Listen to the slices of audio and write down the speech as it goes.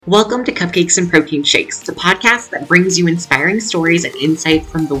Welcome to Cupcakes and Protein Shakes, the podcast that brings you inspiring stories and insight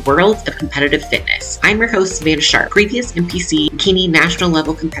from the world of competitive fitness. I'm your host, Savannah Sharp, previous NPC Bikini national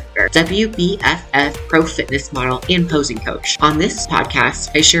level competitor, WBFF pro fitness model, and posing coach. On this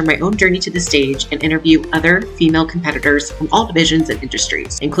podcast, I share my own journey to the stage and interview other female competitors from all divisions and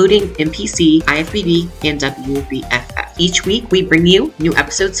industries, including NPC, IFBB, and WBFF. Each week, we bring you new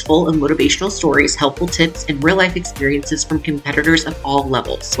episodes full of motivational stories, helpful tips, and real-life experiences from competitors of all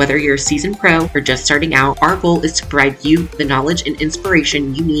levels. Whether you're a seasoned pro or just starting out, our goal is to provide you the knowledge and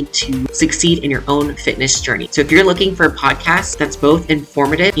inspiration you need to succeed in your own fitness journey. So if you're looking for a podcast that's both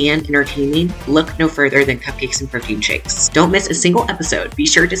informative and entertaining, look no further than Cupcakes and Protein Shakes. Don't miss a single episode. Be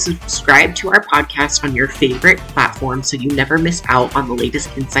sure to subscribe to our podcast on your favorite platform so you never miss out on the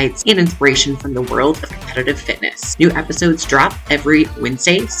latest insights and inspiration from the world of competitive fitness. New episodes drop every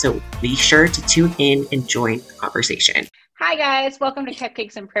Wednesday, so be sure to tune in and join the conversation. Hi guys, welcome to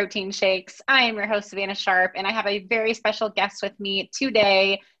Cupcakes and Protein Shakes. I am your host, Savannah Sharp, and I have a very special guest with me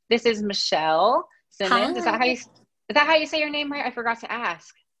today. This is Michelle Simmons. Is that how you say your name right? I forgot to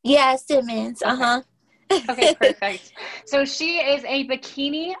ask. Yeah, Simmons. Okay, perfect. So she is a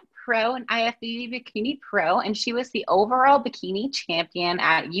bikini pro, an IFBB bikini pro, and she was the overall bikini champion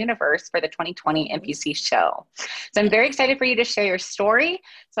at Universe for the 2020 NPC show. So I'm very excited for you to share your story.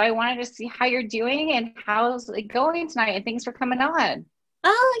 So I wanted to see how you're doing and how's it going tonight, and thanks for coming on.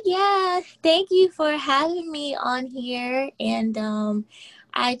 Oh, yeah. Thank you for having me on here. And I'm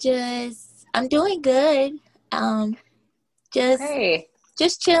doing good.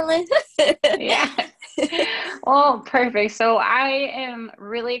 Just chilling. Yeah. Well, perfect. So I am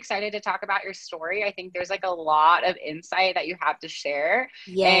really excited to talk about your story. I think there's like a lot of insight that you have to share.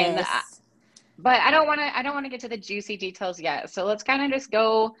 Yes. But I don't want to get to the juicy details yet. So let's kind of just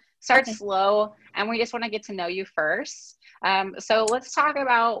start slow, and we just want to get to know you first. So let's talk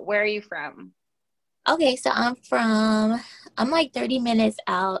about, where are you from? Okay, so I'm like 30 minutes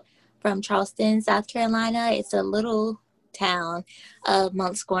out from Charleston, South Carolina. It's a little town of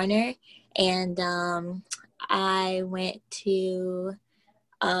Moncks Corner. And I went to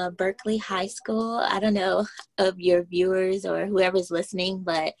Berkeley High School. I don't know of your viewers or whoever's listening,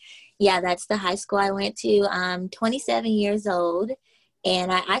 but yeah, that's the high school I went to. I'm 27 years old,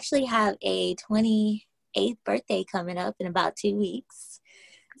 and I actually have a 28th birthday coming up in about 2 weeks.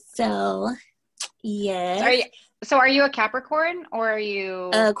 So, yes. So are you a Capricorn, or are you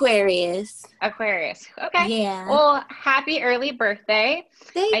Aquarius? Aquarius. Okay. Yeah. Well, happy early birthday.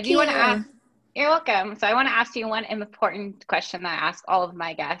 Thank you. You're welcome. So I want to ask you one important question that I ask all of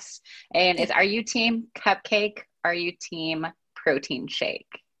my guests, and is, are you team cupcake? Are you team protein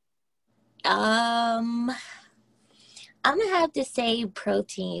shake? I'm gonna have to say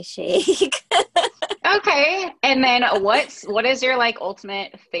protein shake. Okay. And then what is your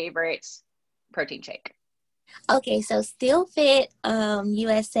ultimate favorite protein shake? Okay, so Still Fit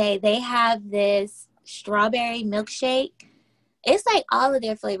USA, they have this strawberry milkshake. It's like all of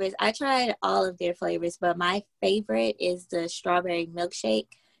their flavors. I tried all of their flavors, but my favorite is the strawberry milkshake.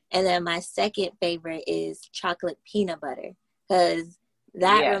 And then my second favorite is chocolate peanut butter, because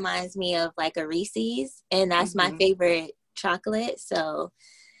that reminds me of like a Reese's, and that's my favorite chocolate. So,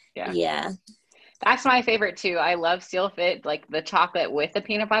 yeah. That's my favorite too. I love Still Fit. Like the chocolate with the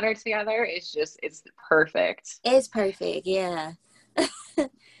peanut butter together it's perfect. It's perfect, yeah.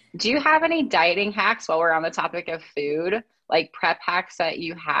 Do you have any dieting hacks while we're on the topic of food? Like prep hacks that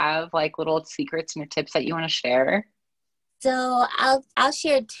you have, like little secrets and tips that you want to share? So I'll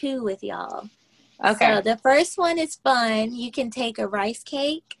share two with y'all. Okay. So the first one is fun. You can take a rice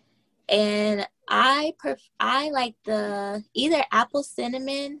cake, and I like the either apple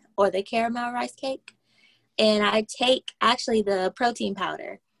cinnamon or the caramel rice cake. And I take actually the protein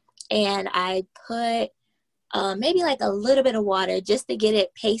powder, and I put maybe like a little bit of water just to get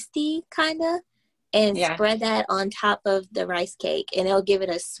it pasty kind of, and spread that on top of the rice cake, and it'll give it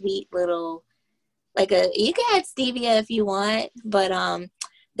a sweet little, you can add stevia if you want, but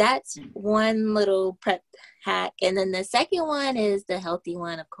that's one little prep hack. And then the second one is the healthy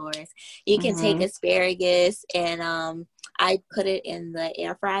one, of course. You can take asparagus, and I put it in the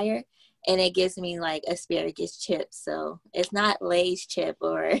air fryer, and it gives me like asparagus chips. So it's not Lay's chip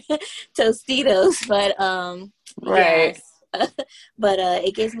or Tostitos, but right. Yes. But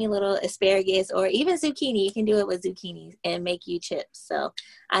it gives me a little asparagus, or even zucchini. You can do it with zucchini and make you chips. So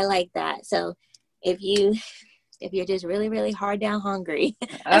I like that. So if you're just really, really hard down hungry,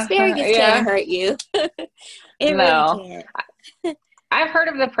 asparagus can't hurt you. It really can't. I've heard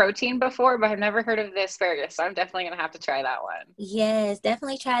of the protein before, but I've never heard of the asparagus. So I'm definitely going to have to try that one. Yes,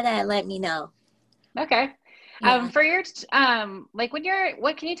 definitely try that and let me know. Okay. Yeah. For your like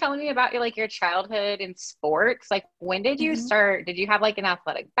what can you tell me about your like your childhood in sports? Like when did you start? Did you have like an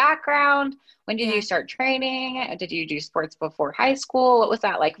athletic background? When did you Yeah. start training? Did you do sports before high school? What was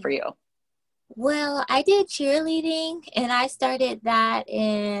that like for you? Well, I did cheerleading, and I started that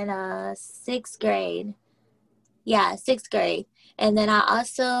in 6th grade. Yeah, 6th grade. And then I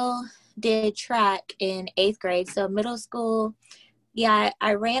also did track in 8th grade. So middle school, yeah,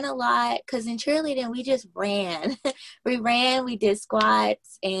 I ran a lot because in cheerleading, we just ran. We did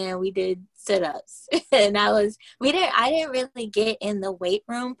squats, and we did sit-ups. And I didn't really get in the weight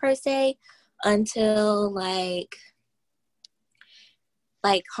room per se until like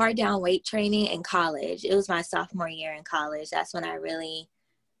hard down weight training in college. It was my sophomore year in college. That's when I really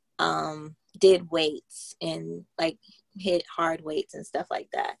did weights and like hit hard weights and stuff like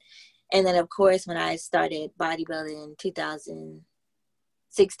that. And then of course when I started bodybuilding in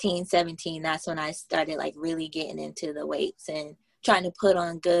 2016, 17, that's when I started like really getting into the weights and trying to put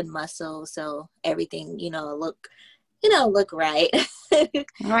on good muscle so everything, look right. All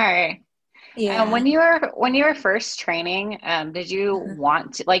right. Yeah. When you were first training, did you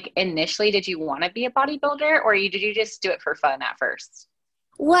want to like initially did you want to be a bodybuilder or did you just do it for fun at first?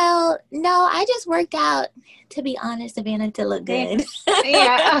 Well, no, I just worked out, to be honest, Savannah, to look Yeah. good.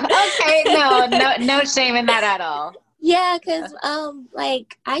 Yeah. Okay. No shame in that at all. Yeah, because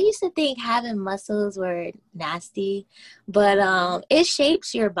like I used to think having muscles were nasty, but it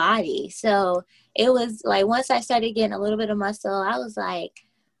shapes your body. So it was like once I started getting a little bit of muscle, I was like,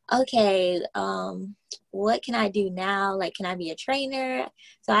 okay, what can I do now? Like, can I be a trainer?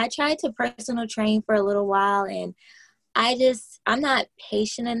 So I tried to personal train for a little while, and I'm not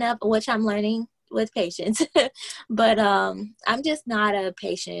patient enough, which I'm learning with patience, but I'm just not a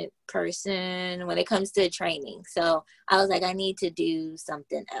patient person when it comes to training. So I was like, I need to do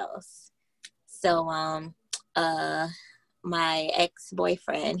something else. So my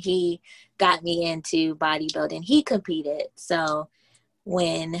ex-boyfriend, he got me into bodybuilding. He competed. So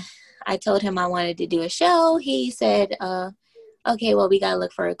when I told him I wanted to do a show, he said, okay, well, we got to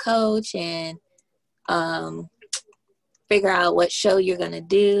look for a coach and figure out what show you're going to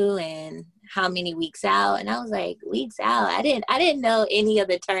do and how many weeks out. And I was like, weeks out? I didn't know any of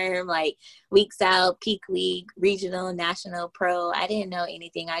the term, like weeks out, peak week, regional, national, pro. I didn't know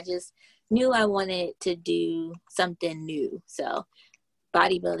anything. I just knew I wanted to do something new. So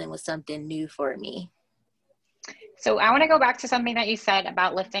bodybuilding was something new for me. So I want to go back to something that you said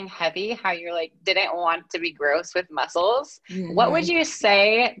about lifting heavy, how you're like, didn't want to be gross with muscles. Mm-hmm. What would you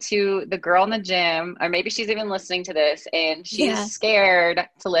say to the girl in the gym, or maybe she's even listening to this and she's scared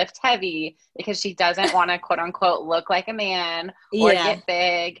to lift heavy because she doesn't want to quote unquote look like a man or get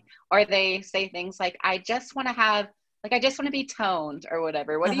big, or they say things like, I just want to be toned or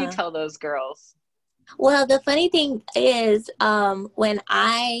whatever. What do you tell those girls? Well, the funny thing is, when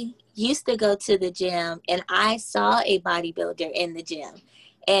I used to go to the gym and I saw a bodybuilder in the gym,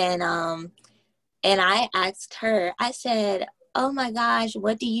 and I asked her, I said, oh my gosh,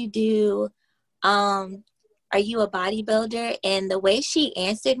 what do you do? Are you a bodybuilder? And the way she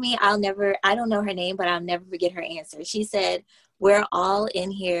answered me, I don't know her name, but I'll never forget her answer. She said, we're all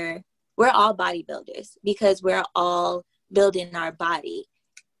in here. We're all bodybuilders because we're all building our body.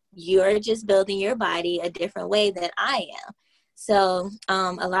 You're just building your body a different way than I am. So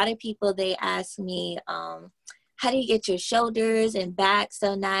a lot of people, they ask me, how do you get your shoulders and back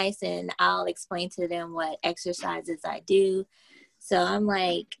so nice? And I'll explain to them what exercises I do. So I'm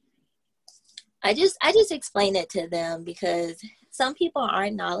like, I just explain it to them because some people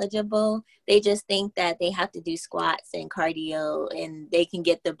aren't knowledgeable. They just think that they have to do squats and cardio and they can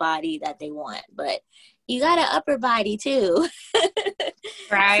get the body that they want. But you got an upper body too.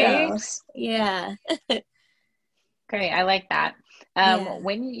 Right. So, yeah. Great. I like that.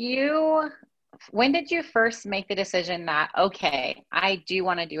 When did you first make the decision that, okay, I do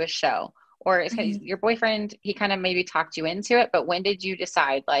want to do a show? Or is your boyfriend, he kind of maybe talked you into it, but when did you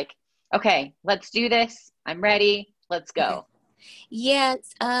decide like, okay, let's do this. I'm ready. Let's go. Okay.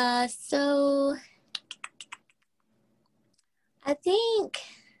 Yes. So I think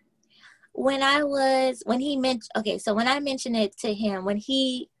when I mentioned it to him, when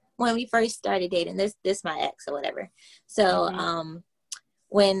we first started dating, this my ex or whatever. So,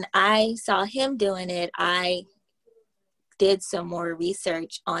 when I saw him doing it, I did some more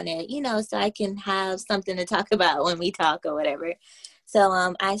research on it, so I can have something to talk about when we talk or whatever.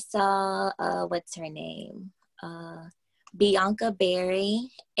 So, I saw, what's her name? Bianca Berry,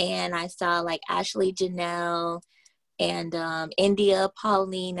 and I saw like Ashley Janelle and India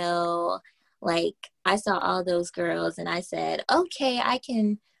Paulino. Like I saw all those girls and I said, okay, I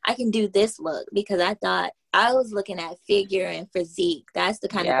can do this look, because I thought I was looking at figure and physique. That's the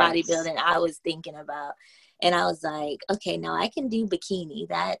kind of bodybuilding I was thinking about. And I was like, okay, no, I can do bikini.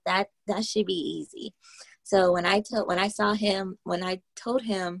 That should be easy. So when I told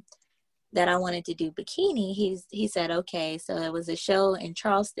him that I wanted to do bikini, he said, okay. So it was a show in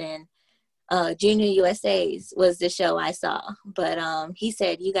Charleston. Junior USA's was the show I saw. But he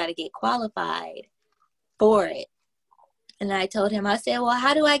said, you got to get qualified for it. And I told him, I said, well,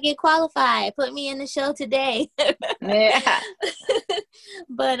 how do I get qualified? Put me in the show today. Yeah.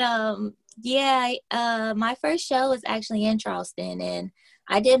 But my first show was actually in Charleston, and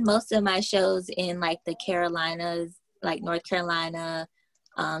I did most of my shows in like the Carolinas, like North Carolina,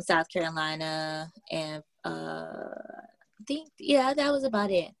 South Carolina, and I think that was about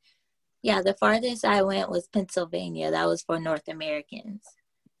it. Yeah, the farthest I went was Pennsylvania. That was for North Americans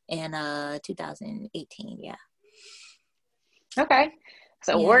in 2018. Yeah. Okay.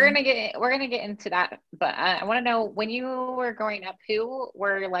 So we're gonna get into that, but I want to know, when you were growing up, who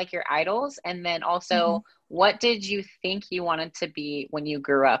were like your idols, and then also what did you think you wanted to be when you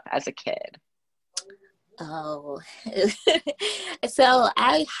grew up as a kid? Oh, so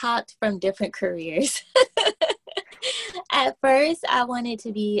I hopped from different careers. At first, I wanted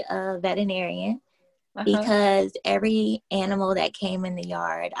to be a veterinarian because every animal that came in the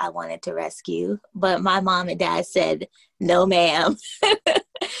yard, I wanted to rescue. But my mom and dad said, no, ma'am.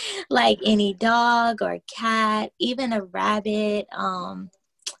 Like any dog or cat, even a rabbit.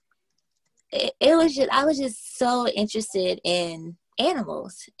 It was just, I was just so interested in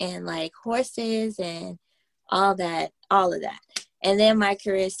animals and like horses and all of that. And then my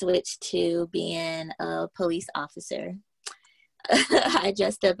career switched to being a police officer. I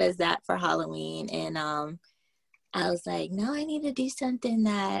dressed up as that for Halloween, and I was like, no, I need to do something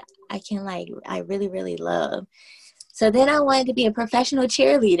that I really, really love. So then I wanted to be a professional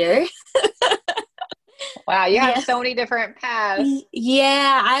cheerleader. Wow, you have so many different paths.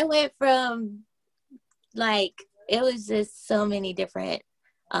 Yeah, I went from it was just so many different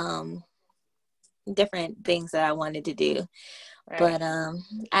things that I wanted to do. Right. But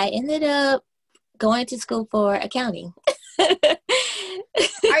I ended up going to school for accounting. Do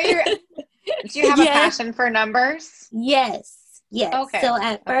you have a passion for numbers? Yes. Okay. So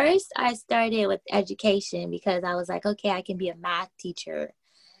at first I started with education because I was like, okay, I can be a math teacher.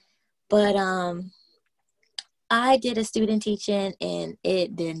 But I did a student teaching and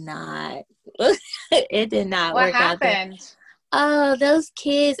it did not work out. What happened? Oh, those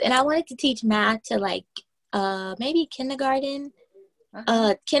kids, and I wanted to teach math to maybe kindergarten.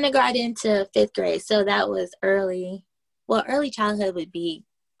 Kindergarten to 5th grade. So that was early childhood would be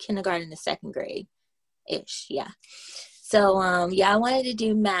kindergarten to 2nd grade ish. Yeah. So, I wanted to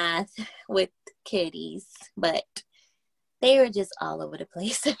do math with kiddies, but they were just all over the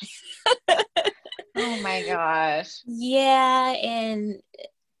place. Oh my gosh. Yeah. And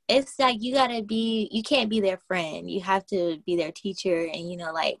it's like, you can't be their friend. You have to be their teacher and,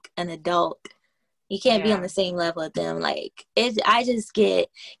 like an adult. You can't be on the same level with them. Like, I just get,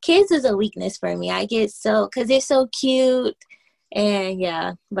 kids is a weakness for me. I get because they're so cute.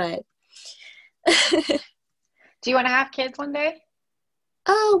 And but. Do you want to have kids one day?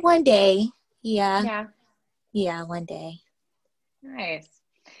 Oh, one day. Yeah. Yeah. Yeah, one day. Nice.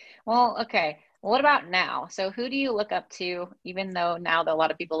 Well, okay. What about now? So who do you look up to, even though now that a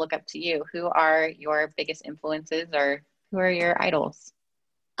lot of people look up to you? Who are your biggest influences, or who are your idols?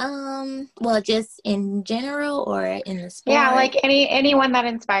 Well, just in general or in the sport? Yeah, like anyone that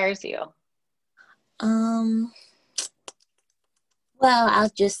inspires you. Well, I'll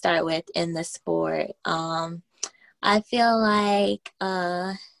just start with in the sport. I feel like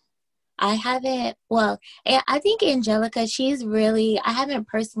I think Angelica, I haven't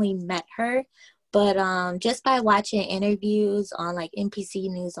personally met her, but just by watching interviews on like NPC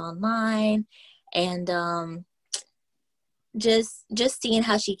News Online and just seeing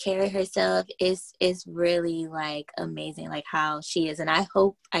how she carried herself is really like amazing, like how she is. And I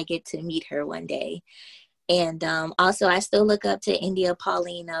hope I get to meet her one day. And also I still look up to India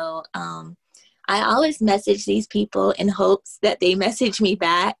Paulino. I always message these people in hopes that they message me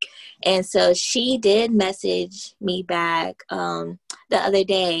back. And so she did message me back the other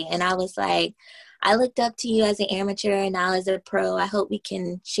day. And I was like, I looked up to you as an amateur and now as a pro. I hope we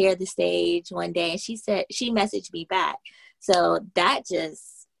can share the stage one day. And she messaged me back. So that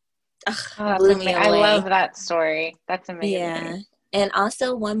just blew me away. I love that story. That's amazing. Yeah. And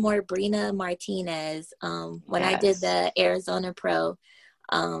also one more, Brina Martinez. When I did the Arizona Pro,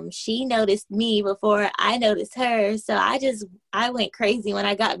 she noticed me before I noticed her. So I went crazy when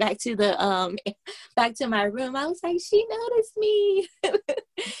I got back to back to my room. I was like, she noticed me.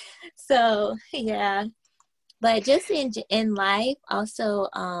 So yeah. But just in life, also,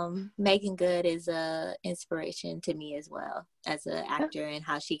 Megan Good is a inspiration to me as well as an actor and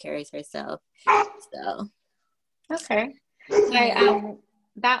how she carries herself. So, Okay.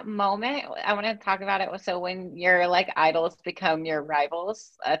 That moment, I want to talk about it. So when your like idols become your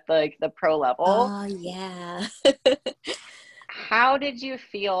rivals at the pro level, oh yeah, how did you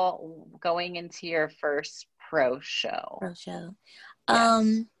feel going into your first pro show? pro show.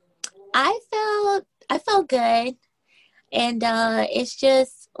 Yes. I felt good. And it's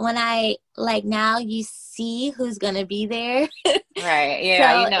just when I like now you see who's gonna be there. Right.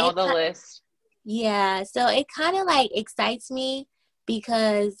 Yeah, you So know the list. yeah, so it kind of like excites me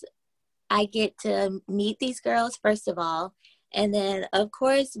because I get to meet these girls first of all, and then of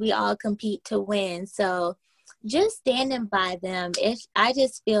course we all compete to win. So just standing by them, I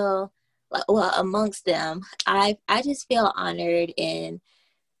just feel like, well, amongst them, I just feel honored and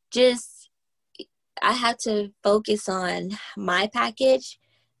just I have to focus on my package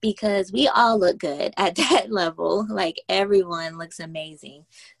because we all look good at that level. Like everyone looks amazing.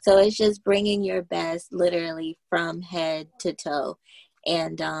 So it's just bringing your best literally from head to toe.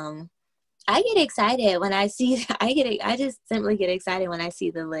 And I get excited when I see I just simply get excited when I see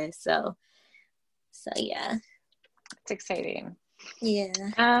the list. So yeah. It's exciting.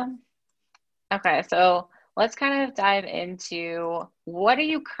 Yeah. Okay, so let's kind of dive into what are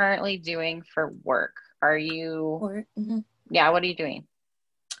you currently doing for work? Are you, Mhm. yeah, what are you doing?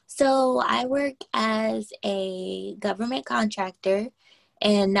 So I work as a government contractor,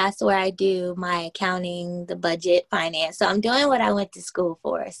 and that's where I do my accounting, the budget, finance. So I'm doing what I went to school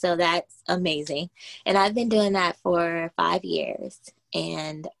for. So that's amazing. And I've been doing that for 5 years.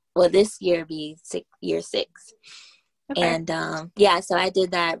 And well, this year be year 6. Okay. And yeah, so I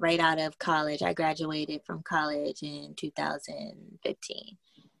did that right out of college. I graduated from college in 2015.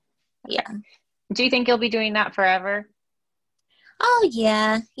 Yeah. Do you think you'll be doing that forever? Oh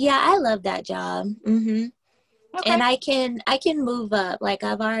yeah. Yeah, I love that job. Mm-hmm. Okay. And I can move up. Like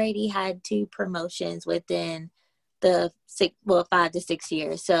I've already had 2 promotions within the 5 to 6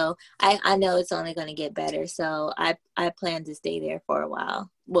 years. So I know it's only going to get better. So I plan to stay there for a while.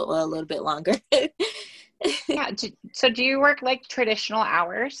 Well, a little bit longer. Yeah. So do you work like traditional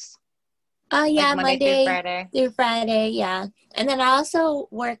hours? Oh yeah, Like Monday through Monday Friday? through Friday, yeah. And then I also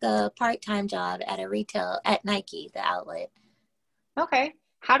work a part-time job at Nike, the outlet. Okay.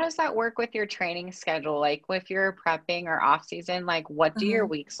 How does that work with your training schedule? Like if you're prepping or off season, like what do your Uh-huh.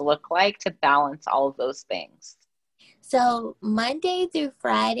 weeks look like to balance all of those things? So Monday through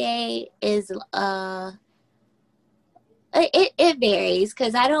Friday is it varies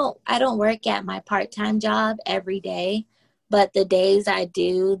because I don't work at my part-time job every day, but the days I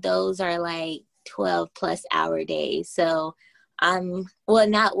do, those are like 12 plus hour days. So I'm well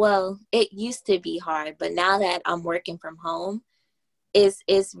not well, it used to be hard, but now that I'm working from home,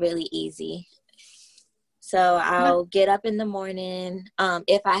 it's really easy. So No. I'll get up in the morning.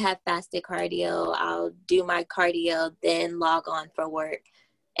 If I have fasted cardio, I'll do my cardio, then log on for work.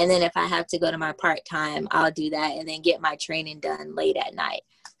 And then if I have to go to my part-time, I'll do that and then get my training done late at night.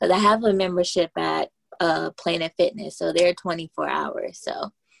 Because I have a membership at Planet Fitness, so they're 24 hours.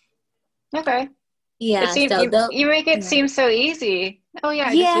 So Okay. It yeah, seems so they'll you make it yeah. seem so easy. Oh yeah,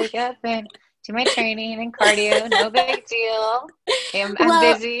 I just Yeah. wake up and do my training and cardio. No big deal. I'm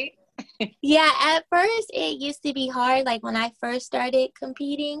Well, busy. yeah, at first it used to be hard. Like when I first started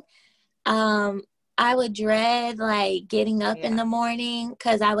competing, um, I would dread like getting up in Yeah. the morning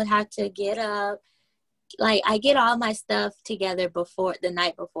because I would have to get up. Like I get all my stuff together before the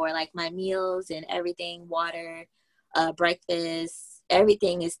night before, like my meals and everything, water, breakfast,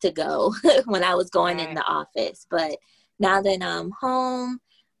 everything is to go when I was going in Right. the office. But now that I'm home,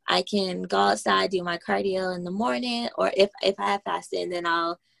 I can go outside, do my cardio in the morning, or if I have fasted, then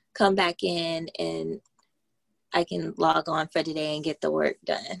I'll come back in and I can log on for today and get the work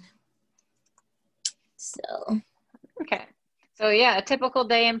done. So Okay. So yeah, a typical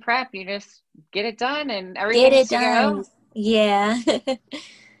day in prep, you just get it done and get everything's it to go. done. Yeah.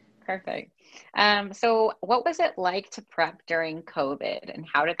 Perfect. So what was it like to prep during COVID and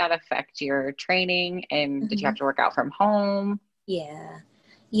how did that affect your training and did you have Mhm. to work out from home? Yeah.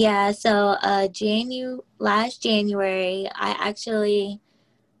 Yeah. So last January, I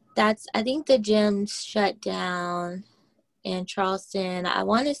think the gym shut down in Charleston. I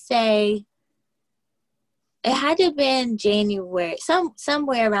want to say it had to have been January,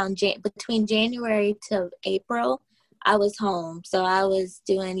 somewhere around between January to April. I was home, so I was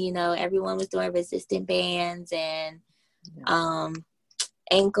doing, everyone was doing resistant bands and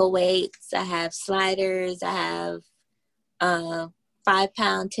ankle weights. I have sliders. I have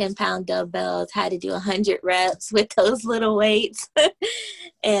 5-pound, 10-pound dumbbells, had to do 100 reps with those little weights.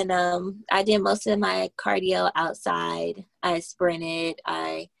 And I did most of my cardio outside. I sprinted,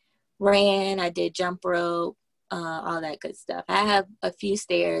 I ran, I did jump rope, all that good stuff. I have a few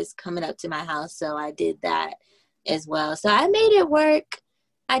stairs coming up to my house, so I did that as well. So I made it work.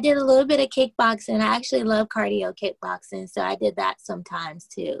 I did a little bit of kickboxing. I actually love cardio kickboxing, so I did that sometimes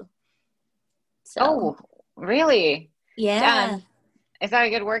too. So, Oh, really? yeah. Is that a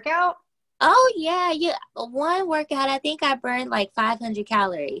good workout? Oh, yeah. Yeah. One workout, I think I burned like 500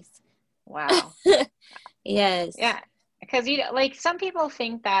 calories. Wow. Yes. Yeah. Because like some people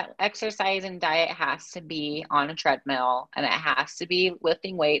think that exercise and diet has to be on a treadmill and it has to be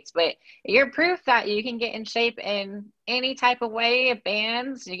lifting weights, but you're proof that you can get in shape in any type of way,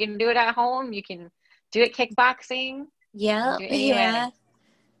 bands, you can do it at home, you can do it kickboxing. Yep. Do it anyway.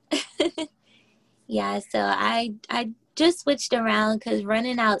 Yeah. Yeah. So I just switched around because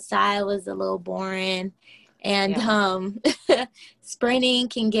running outside was a little boring. And sprinting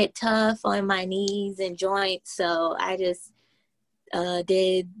can get tough on my knees and joints. So I just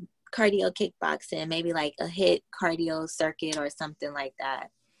did cardio kickboxing, maybe like a HIIT cardio circuit or something like that.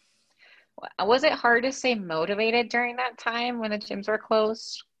 Was it hard to stay motivated during that time when the gyms were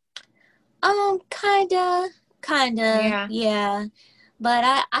closed? Kinda, yeah.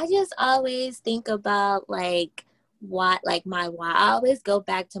 But I just always think about like my why. I always go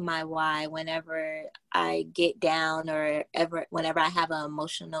back to my why whenever I get down or whenever I have an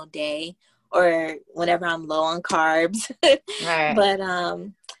emotional day or whenever I'm low on carbs. Right. But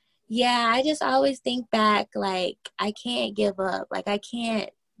yeah, I just always think back like I can't give up. Like I can't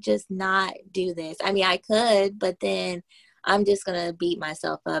just not do this. I mean, I could, but then I'm just going to beat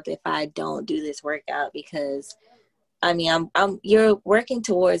myself up if I don't do this workout because I mean, you're working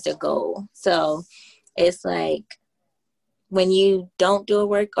towards a goal. So it's like when you don't do a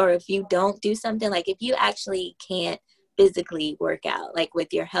work or if you don't do something, like if you actually can't physically work out, like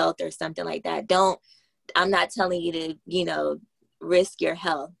with your health or something like that, I'm not telling you to, risk your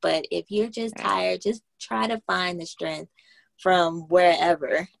health. But if you're just tired, just try to find the strength from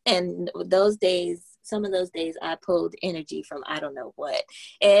wherever. And some of those days I pulled energy from I don't know what.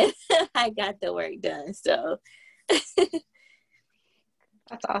 And I got the work done. So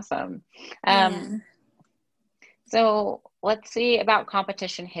That's awesome. yeah. So let's see about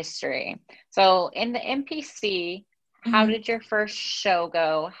competition history. So in the NPC, how did your first show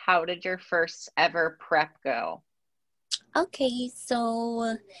go? How did your first ever prep go? Okay,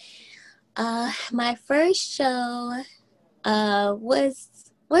 so my first show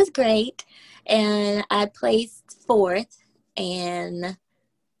was great, and I placed 4th and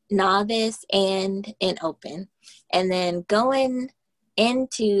novice and in open. And then going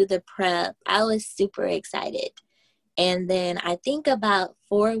into the prep, I was super excited. And then I think about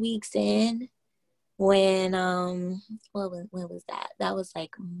 4 weeks in when when was that? That was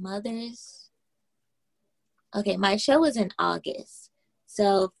like Mother's. Okay, my show was in August.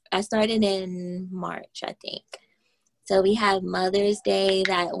 So I started in March, I think. So we had Mother's Day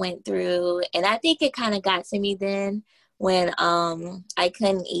that went through, and I think it kind of got to me then when I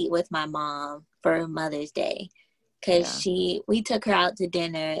couldn't eat with my mom for Mother's Day because we took her out to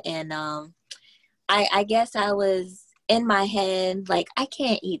dinner, and I guess I was in my head like I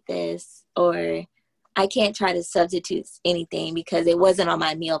can't eat this or I can't try to substitute anything because it wasn't on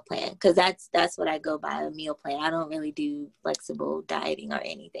my meal plan because that's what I go by, a meal plan. I don't really do flexible dieting or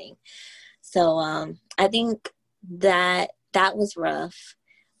anything. So I think that was rough.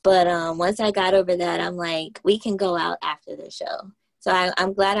 But once I got over that, I'm like, we can go out after the show. So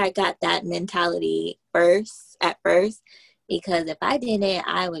I'm glad I got that mentality at first, because if I didn't,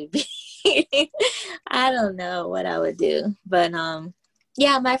 I would be, I don't know what I would do. But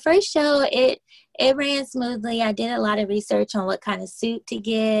yeah, my first show, it ran smoothly. I did a lot of research on what kind of suit to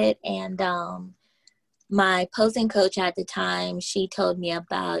get. And my posing coach at the time, she told me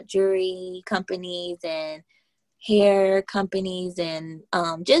about jewelry companies and hair companies and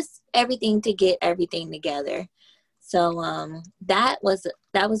just everything to get everything together. So that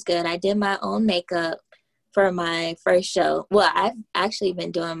was good. I did my own makeup for my first show. Well, I've actually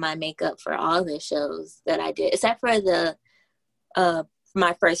been doing my makeup for all the shows that I did, except for the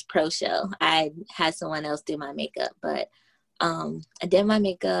my first pro show. I had someone else do my makeup, but I did my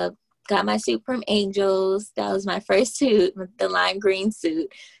makeup, got my suit from Angels. That was my first suit, the lime green suit.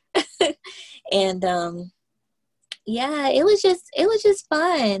 And yeah, it was just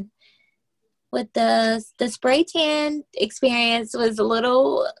fun. With the spray tan experience was a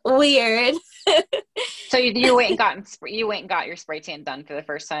little weird. So you went and got your spray tan done for the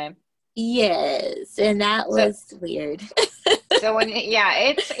first time? Yes, and that was weird. So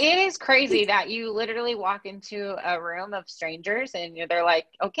it is crazy that you literally walk into a room of strangers and they're like,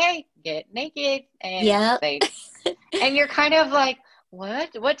 okay, get naked. And and you're kind of like,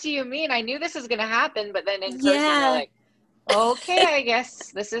 what do you mean? I knew this was going to happen. But then in person, you're like, okay, I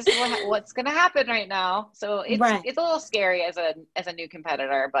guess this is what's going to happen right now. So it's a little scary as a new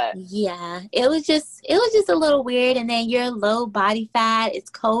competitor, but yeah, it was just a little weird. And then you're low body fat, it's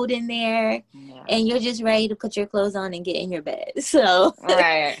cold in there, and you're just ready to put your clothes on and get in your bed. So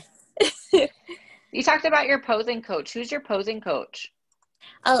right. You talked about your posing coach. Who's your posing coach?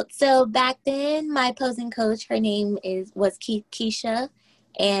 Oh, so back then my posing coach, her name was Keisha.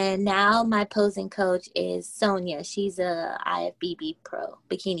 And now my posing coach is Sonia. She's a IFBB pro,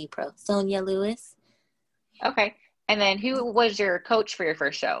 bikini pro. Sonia Lewis. Okay. And then who was your coach for your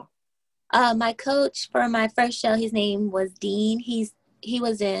first show? My coach for my first show, his name was Dean. He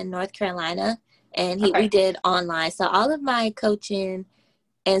was in North Carolina, and we did online. So all of my coaching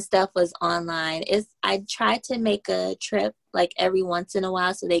and stuff was online. I try to make a trip like every once in a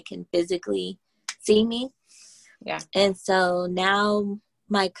while so they can physically see me. Yeah. And so now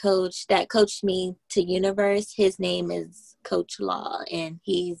my coach that coached me to Universe, his name is Coach Law, and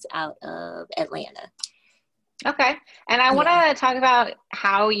he's out of Atlanta. Okay. And I want to talk about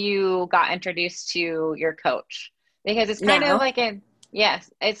how you got introduced to your coach, because it's kind of like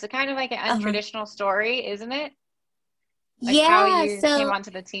it's kind of like an untraditional story, isn't it? Like how you came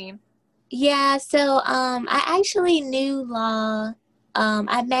onto the team. Yeah. So, I actually knew Law.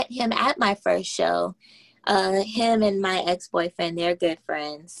 I met him at my first show. Him and my ex-boyfriend, they're good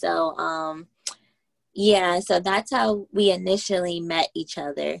friends. So, so that's how we initially met each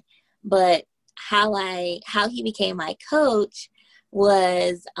other. But how he became my coach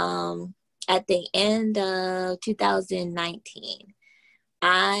was at the end of 2019.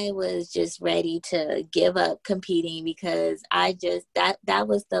 I was just ready to give up competing because that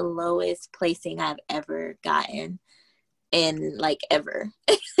was the lowest placing I've ever gotten in like ever.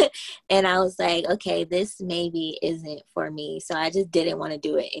 And I was like, okay, this maybe isn't for me. So I just didn't want to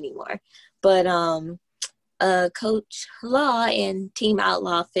do it anymore. But Coach Law and Team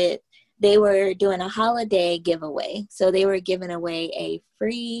Outlaw Fit, they were doing a holiday giveaway. So they were giving away a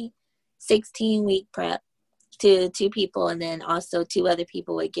free 16-week prep to 2 people. And then also 2 other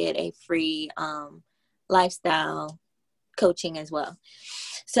people would get a free lifestyle coaching as well.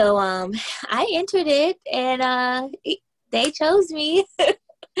 So I entered it, and they chose me.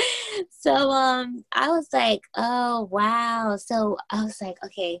 So I was like, oh, wow. So I was like,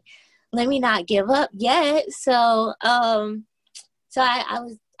 okay, let me not give up yet. So I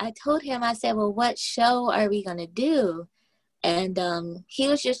told him, I said, well, what show are we going to do? And he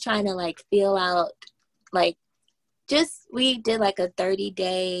was just trying to like feel out, like, we did like a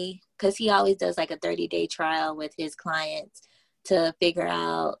 30-day, because he always does like a 30-day trial with his clients to figure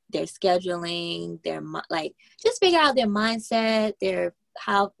out their scheduling, just figure out their mindset,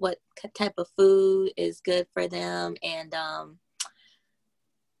 what type of food is good for them, and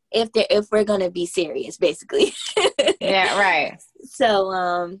if we're going to be serious, basically. Yeah, right.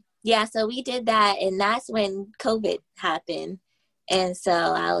 So, so we did that, and that's when COVID happened. And so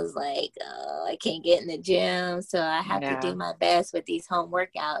I was like, oh, I can't get in the gym, so I have to do my best with these home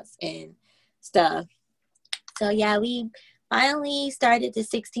workouts and stuff. So, we finally started the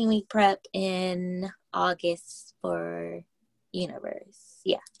 16-week prep in August for Universe.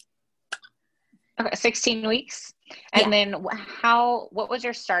 Yeah. Okay, 16 weeks. And then what was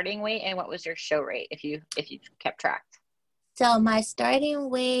your starting weight and what was your show rate if you kept track? So my starting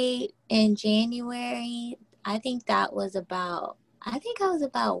weight in January, I think I was about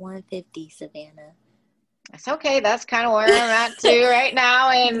 150, Savannah. That's okay. That's kind of where I'm at too right now,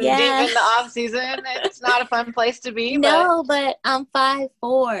 and deep in the off season. It's not a fun place to be. No, but I'm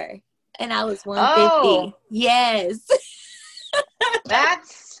 5'4", and I was 150. Oh, yes.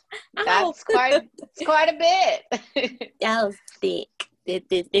 That's quite a bit. That was thick. Thick.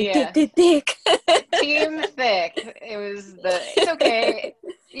 Team thick. It's okay.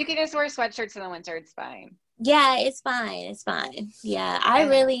 You can just wear sweatshirts in the winter. It's fine. Yeah, it's fine. Yeah, I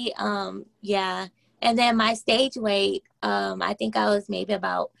really, And then my stage weight, I think I was maybe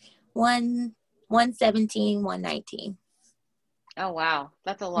about 117, 119. Oh, wow.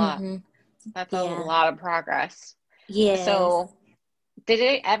 That's a lot. Mm-hmm. That's a lot of progress. Yeah. So did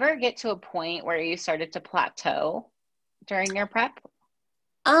it ever get to a point where you started to plateau during your prep?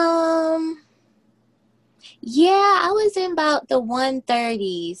 Yeah, I was in about the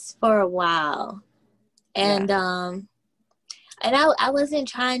 130s for a while. And I wasn't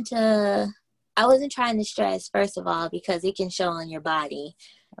trying to stress, first of all, because it can show on your body.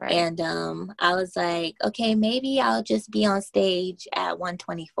 Right. And I was like, okay, maybe I'll just be on stage at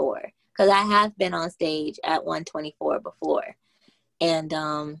 124, because I have been on stage at 124 before. And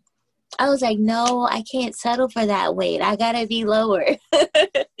I was like, no, I can't settle for that weight. I gotta be lower.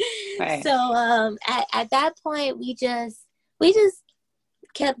 Right. So at that point, we just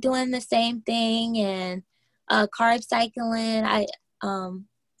kept doing the same thing, and carb cycling.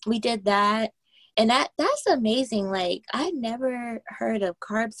 We did that, and that's amazing. Like, I never heard of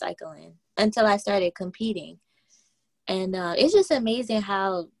carb cycling until I started competing, and it's just amazing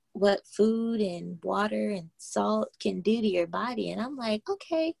how what food and water and salt can do to your body. And I'm like,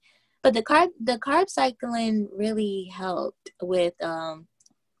 okay, but the carb cycling really helped with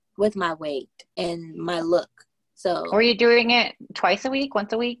my weight and my look. So Were you doing it twice a week,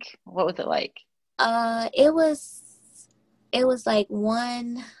 once a week? What was it like? It was like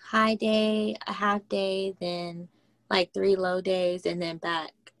one high day, a half day, then like 3 low days, and then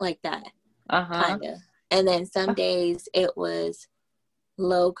back like that. Kind of. And then some days it was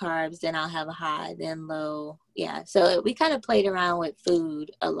low carbs, then I'll have a high, then low. Yeah. So we kind of played around with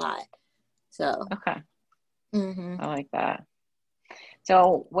food a lot. So. Okay. Mm-hmm. I like that.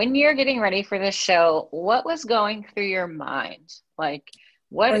 So when you're getting ready for this show, what was going through your mind? Like,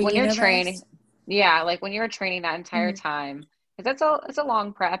 when you're training? Yeah, like when you were training that entire time, because it's a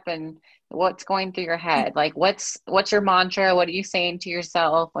long prep, and what's going through your head? Like, what's your mantra? What are you saying to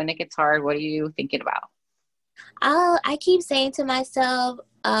yourself when it gets hard? What are you thinking about? I keep saying to myself,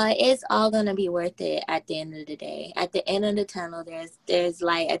 it's all gonna be worth it at the end of the day. At the end of the tunnel, there's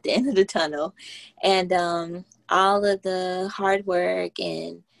light at the end of the tunnel, and all of the hard work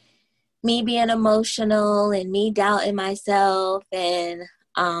and me being emotional and me doubting myself, and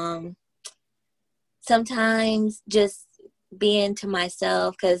sometimes just being to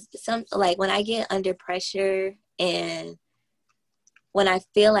myself, because when I get under pressure and when I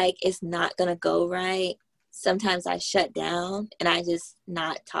feel like it's not gonna go right, sometimes I shut down and I just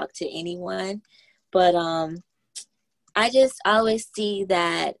not talk to anyone. But I just always see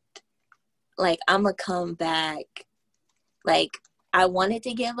that, like, I'm gonna come back. Like, I wanted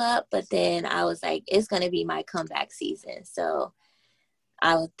to give up, but then I was like, it's gonna be my comeback season. So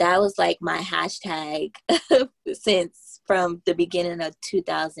that was like my hashtag since from the beginning of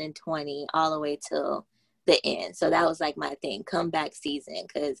 2020 all the way till the end. So that was like my thing, comeback season.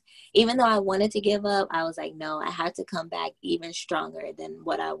 Because even though I wanted to give up, I was like, no, I had to come back even stronger than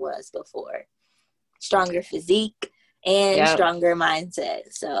what I was before. Stronger physique and stronger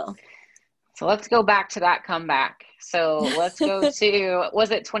mindset. So let's go back to that comeback. So let's go to,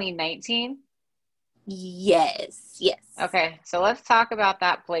 was it 2019? Yes. Okay, so let's talk about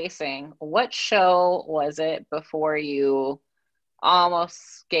that placing. What show was it before you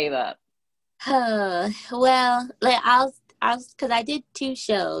almost gave up? Well, like I was because I did 2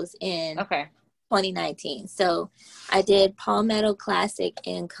 shows in 2019. So I did Palmetto Classic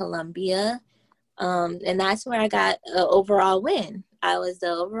in Columbia, and that's where I got an overall win. I was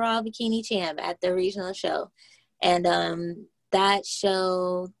the overall bikini champ at the regional show, and that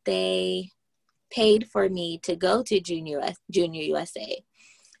show they paid for me to go to Junior USA.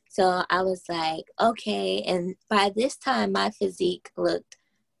 So I was like, okay. And by this time, my physique looked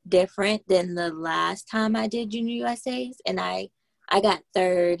different than the last time I did Junior USA's. And I got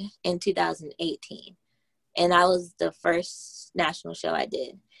 3rd in 2018. And that was the first national show I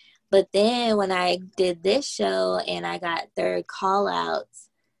did. But then when I did this show and I got 3rd call-outs,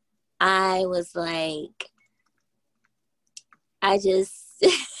 I was like,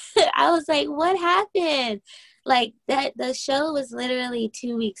 I was like, what happened? Like, that the show was literally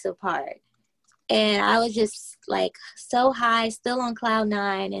 2 weeks apart. And I was just like so high, still on cloud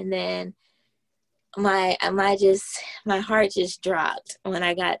 9. And then my heart just dropped when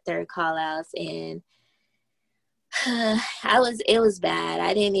I got 3rd call outs. And it was bad.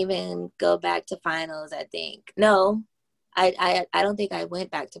 I didn't even go back to finals, I think. No, I don't think I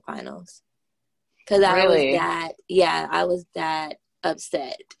went back to finals. Because I was that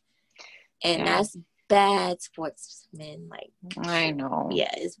upset. And that's bad sportsman. Like, I know.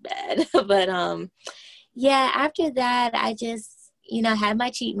 Yeah, it's bad. But after that, I just, had my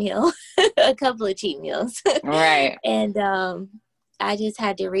cheat meal, a couple of cheat meals. Right. And I just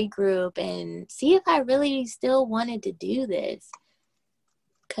had to regroup and see if I really still wanted to do this.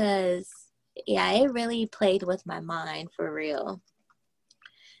 Because, it really played with my mind for real.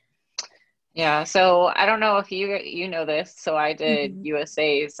 Yeah, so I don't know if you know this. So I did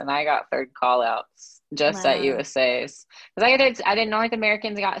USA's and I got 3rd call outs just at USA's. Because I didn't North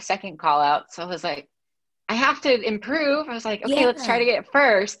Americans got 2nd call out. So I was like, I have to improve. I was like, okay, let's try to get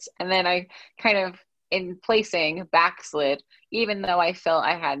 1st. And then I kind of in placing backslid, even though I felt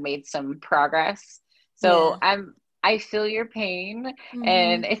I had made some progress. So I feel your pain,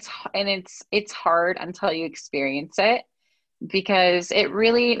 and it's hard until you experience it, because it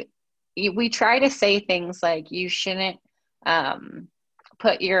really, we try to say things like you shouldn't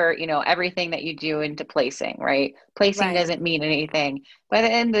put your, everything that you do into placing, right? Placing doesn't mean anything. But at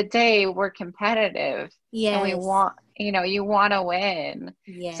the end of the day, we're competitive. Yes. And we want, you want to win.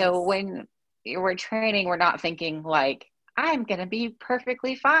 Yes. So when we're training, we're not thinking like, I'm going to be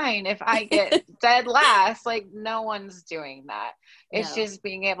perfectly fine if I get dead last. Like, no one's doing that. It's just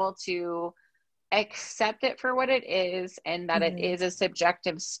being able to accept it for what it is, and that it is a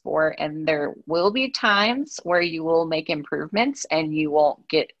subjective sport, and there will be times where you will make improvements and you won't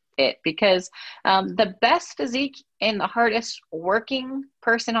get it, because the best physique and the hardest working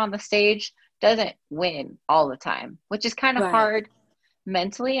person on the stage doesn't win all the time, which is kind of hard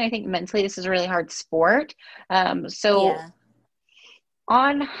mentally. And I think mentally this is a really hard sport. On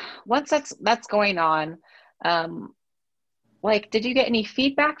once that's going on, like, did you get any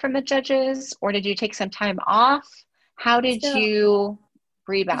feedback from the judges, or did you take some time off? How did you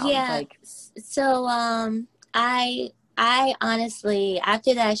rebound? Yeah. So, I honestly,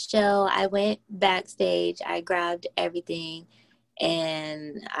 after that show, I went backstage, I grabbed everything,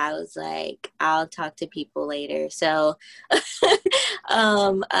 and I was like, I'll talk to people later. So,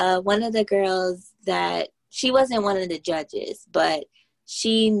 one of the girls she wasn't one of the judges, but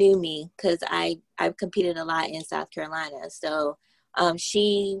she knew me because I've competed a lot in South Carolina. So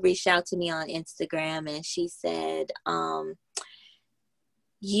she reached out to me on Instagram, and she said,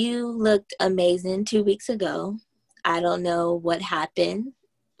 you looked amazing 2 weeks ago. I don't know what happened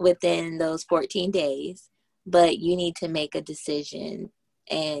within those 14 days, but you need to make a decision,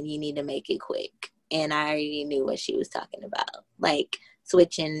 and you need to make it quick. And I already knew what she was talking about, like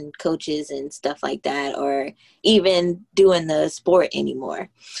switching coaches and stuff like that, or even doing the sport anymore.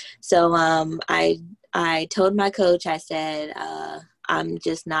 So I told my coach, I said, I'm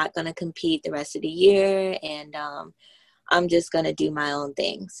just not going to compete the rest of the year, and I'm just going to do my own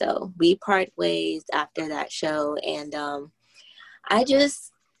thing. So we part ways after that show, and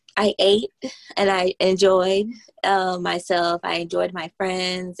I ate, and I enjoyed myself. I enjoyed my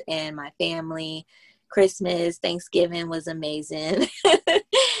friends and my family. Christmas, Thanksgiving was amazing.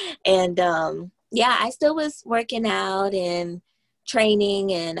 And I still was working out and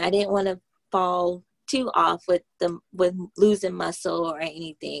training, and I didn't want to fall too off with losing muscle or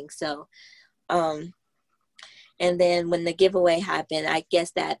anything. So and then when the giveaway happened, I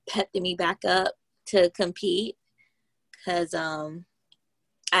guess that pepped me back up to compete, because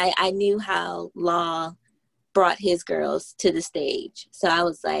I knew how Law brought his girls to the stage. So I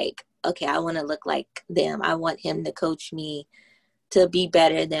was like, okay, I want to look like them. I want him to coach me to be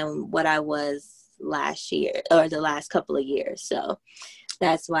better than what I was last year or the last couple of years. So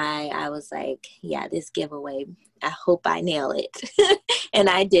that's why I was like, yeah, this giveaway, I hope I nail it. And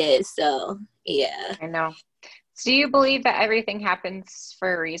I did. So, yeah. I know. So do you believe that everything happens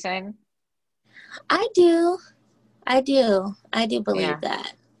for a reason? I do believe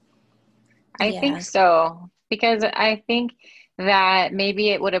that. I think so, because I think that maybe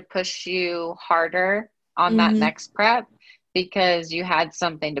it would have pushed you harder on that next prep, because you had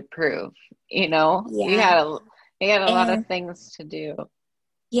something to prove, you had a lot of things to do.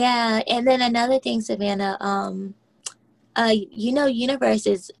 Yeah. And then another thing, Savannah, Universe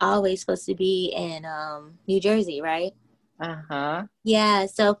is always supposed to be in New Jersey, right? Yeah.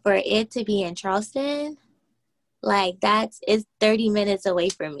 So for it to be in Charleston, like it's 30 minutes away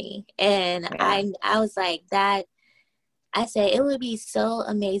from me. And I was like that. I said it would be so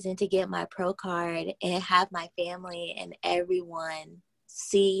amazing to get my pro card and have my family and everyone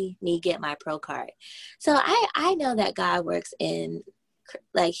see me get my pro card. So I know that God works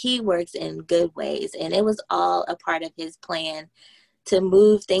he works in good ways, and it was all a part of his plan to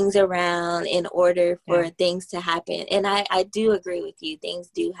move things around in order for things to happen. And I do agree with you. Things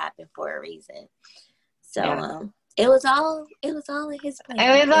do happen for a reason. So, it was all in his plan.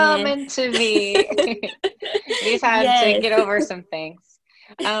 It was all meant to be. We just had to get over some things.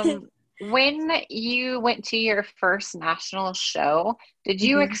 When you went to your first national show, did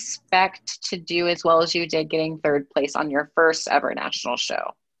you expect to do as well as you did, getting third place on your first ever national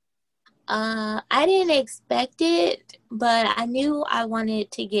show? I didn't expect it, but I knew I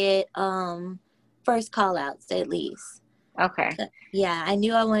wanted to get first call outs at least. Okay. Yeah, I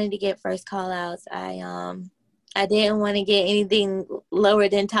knew I wanted to get first call outs. I didn't want to get anything lower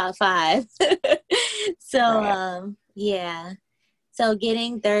than top 5. So, So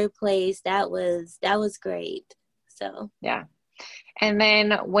getting third place, that was great. So, yeah. And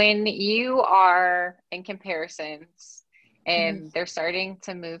then when you are in comparisons and they're starting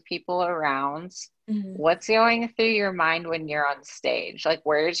to move people around, what's going through your mind when you're on stage? Like,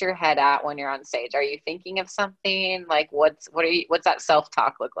 where's your head at when you're on stage? Are you thinking of something? Like, what's that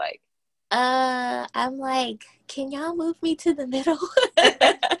self-talk look like? I'm like, can y'all move me to the middle?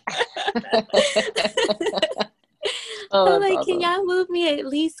 Oh, I'm that's like, can awesome. y'all move me at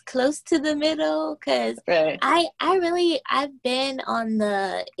least close to the middle? Because Right. I've been on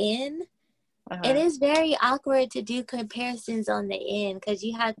the end, and it's very awkward to do comparisons on the end because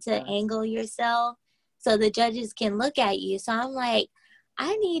you have to angle yourself so the judges can look at you. So I'm like,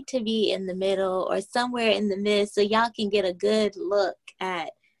 I need to be in the middle or somewhere in the mid so y'all can get a good look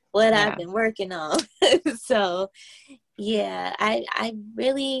at what I've been working on. So yeah, I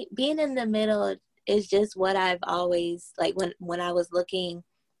really, being in the middle is just what I've always, like, when I was looking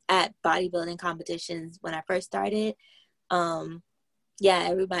at bodybuilding competitions when I first started,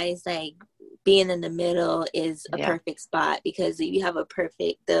 everybody's like, being in the middle is a perfect spot because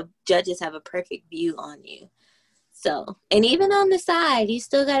the judges have a perfect view on you. So, and even on the side, you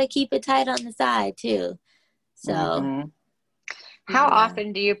still got to keep it tight on the side too. So how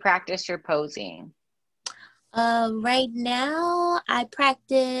often do you practice your posing? Right now I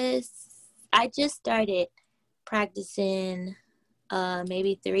just started practicing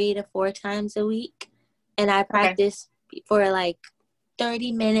maybe 3 to 4 times a week, and I practice for like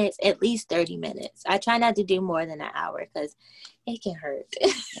 30 minutes, at least 30 minutes. I try not to do more than an hour because it can hurt.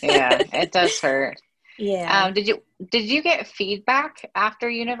 Yeah, it does hurt. Yeah. Did you get feedback after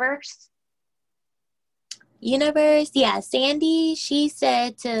Universe? Yeah, Sandy, she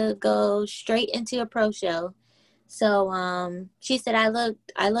said to go straight into a pro show. So she said I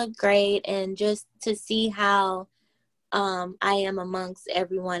look great, and just to see how I am amongst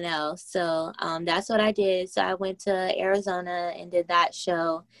everyone else. So that's what I did. So I went to Arizona and did that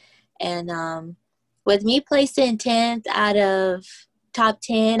show. And with me placing 10th out of top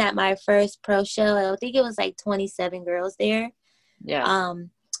 10 at my first pro show, I think it was like 27 girls there. Yeah.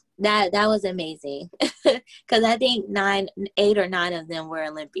 That was amazing because I think 8 or 9 of them were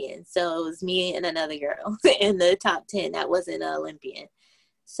Olympians. So it was me and another girl in the top 10 that wasn't an Olympian.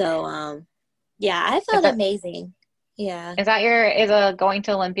 So I felt amazing. Yeah. Is going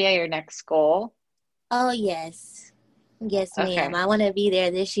to Olympia your next goal? Oh, yes. Yes, ma'am. I want to be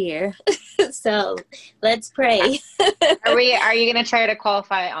there this year. So let's pray. Are you going to try to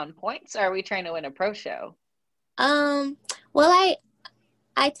qualify on points, or are we trying to win a pro show? Well,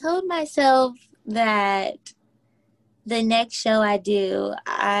 I told myself that the next show I do,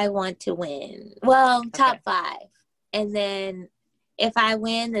 I want to win. Well, top 5. And then if I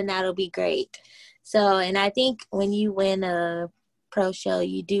win, then that'll be great. So, and I think when you win a pro show,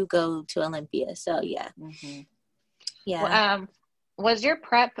 you do go to Olympia. So, yeah. Mm-hmm. Yeah. Well, was your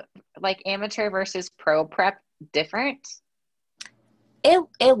prep, like amateur versus pro prep, different? It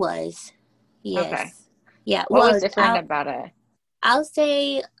was. Yes. Okay. Yeah. What was different about it? I'll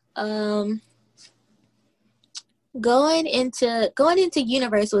say going into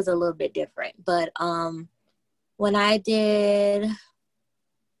Universe was a little bit different, but when I did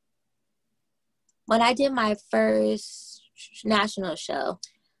my first national show,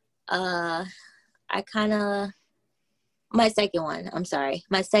 my second one,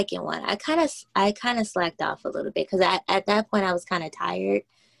 I kind of slacked off a little bit because at that point I was kind of tired,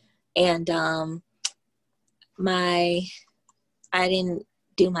 and I didn't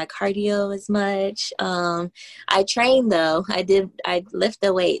do my cardio as much. I trained though. I lift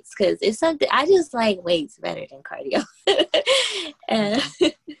the weights because it's something, I just like weights better than cardio. And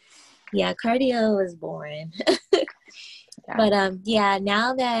yeah, cardio is boring. But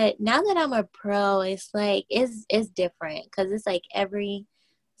now that I'm a pro, it's like it's different because it's like every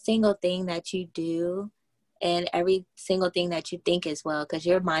single thing that you do and every single thing that you think as well, because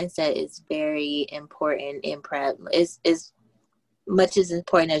your mindset is very important in prep. Is much as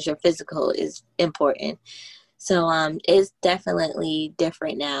important as your physical is important. So it's definitely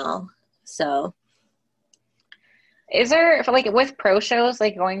different now. So is there, like, with pro shows,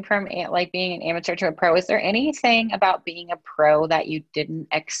 like going from like being an amateur to a pro, is there anything about being a pro that you didn't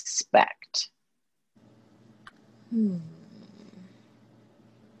expect?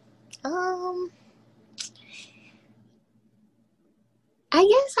 I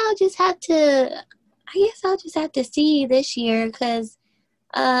guess I'll just have to see this year, because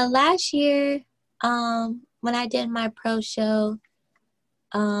last year when I did my pro show,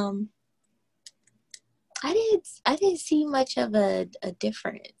 I didn't see much of a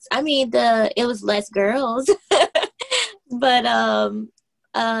difference. I mean, it was less girls, but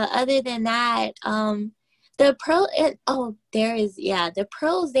other than that, The pro and the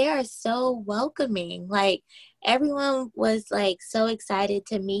pros, they are so welcoming. Like everyone was like so excited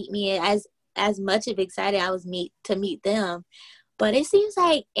to meet me, as much of excited I was to meet them. But it seems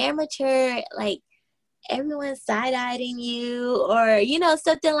like amateur, like everyone's side-eyeing you or,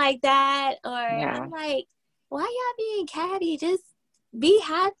 something like that. Or Yeah. I'm like, why y'all being catty? Just be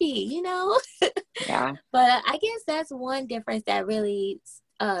happy, Yeah. But I guess that's one difference that really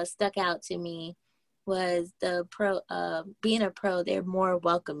stuck out to me was the being a pro. They're more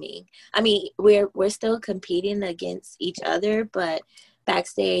welcoming. I mean, we're still competing against each other, but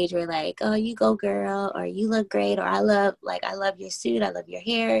backstage we're like, oh, you go girl, or you look great, or I love your suit, I love your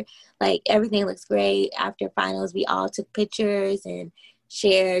hair, like everything looks great. After finals we all took pictures and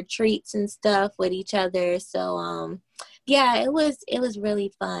shared treats and stuff with each other. So yeah, it was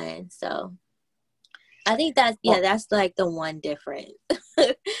really fun. So I think that's like the one difference.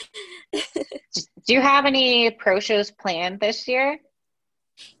 Do you have any pro shows planned this year?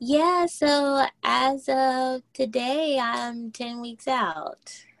 Yeah, so as of today, I'm 10 weeks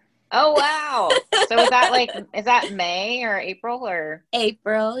out. Oh, wow. So is that May or April or?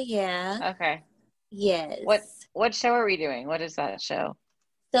 April, yeah. Okay. Yes. What show are we doing? What is that show?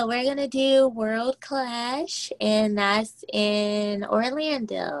 So we're going to do World Clash, and that's in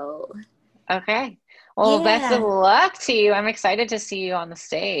Orlando. Okay. Well, Yeah. best of luck to you. I'm excited to see you on the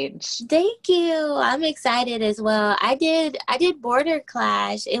stage. Thank you. I'm excited as well. I did Border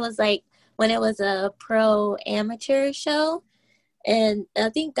Clash. It was like when it was a pro amateur show. And I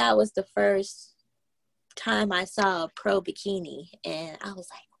think that was the first time I saw a pro bikini. And I was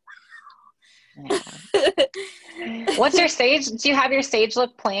like, wow. Yeah. What's your stage? Do you have your stage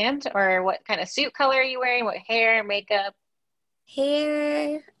look planned? Or what kind of suit color are you wearing? What hair, makeup?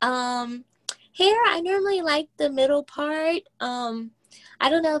 Hair, I normally like the middle part. I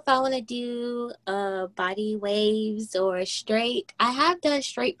don't know if I want to do body waves or straight. I have done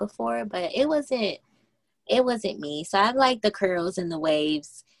straight before, but it wasn't me. So I like the curls and the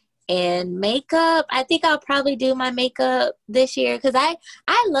waves. And makeup, I think I'll probably do my makeup this year because I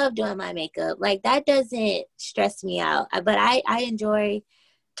love doing my makeup. Like that doesn't stress me out. But I enjoy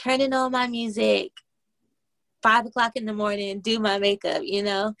turning on my music 5:00 in the morning, do my makeup,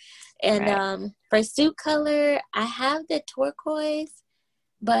 And Right. For suit color, I have the turquoise,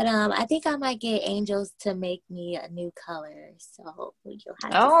 but I think I might get Angels to make me a new color. So you'll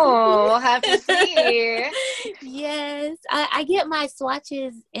have to see. We'll have to see. Yes, I get my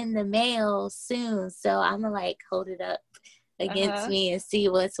swatches in the mail soon, so I'm gonna like hold it up against me and see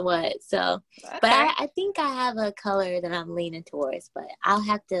what's what. So, Okay. but I think I have a color that I'm leaning towards, but y'all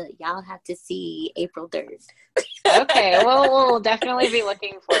have to see April 3rd. Okay, well, we'll definitely be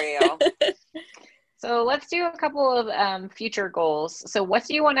looking for you. So let's do a couple of future goals. So what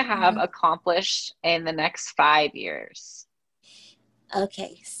do you want to have accomplished in the next 5 years?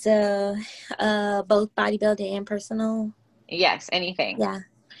 Okay, so both bodybuilding and personal? Yes, anything. Yeah.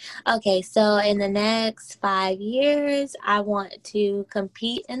 Okay, so in the next 5 years, I want to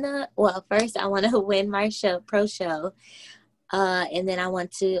compete first I want to win my pro show. And then I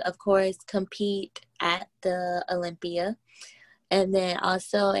want to, of course, compete at the Olympia. And then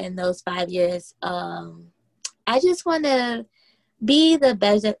also in those 5 years, I just want to be the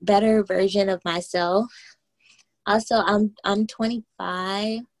better version of myself. Also, I'm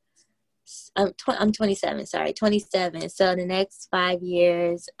 25. I'm 27. Sorry, 27. So the next 5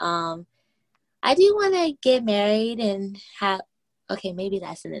 years, I do want to get married and have. Okay, maybe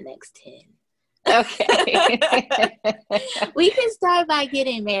that's in the next 10. Okay. We can start by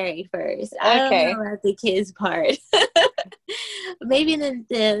getting married first. I don't know about the kids part. Maybe in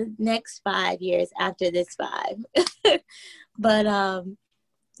the next 5 years after this 5. But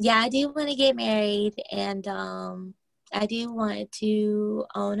yeah, I do want to get married, and I do want to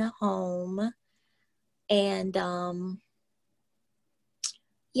own a home, and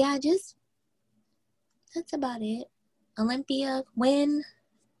yeah, just that's about it. Olympia, win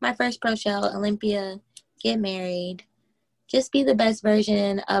my first pro show, Olympia, get married, just be the best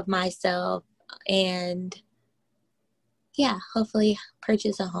version of myself, and yeah, hopefully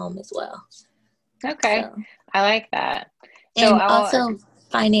purchase a home as well. Okay, so, I like that. So and also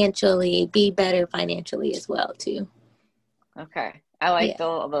financially, be better financially as well too. Okay, I like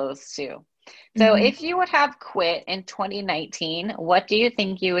those too. So if you would have quit in 2019, what do you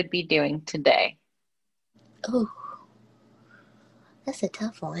think you would be doing today? Oh, that's a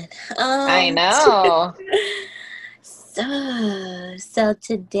tough one. I know. So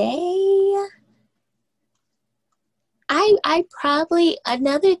today, I probably,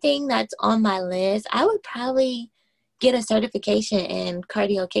 another thing that's on my list, I would probably get a certification in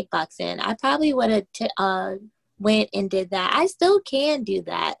cardio kickboxing, I probably would have went and did that. I still can do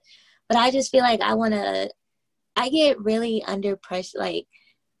that, but I just feel like I get really under pressure. Like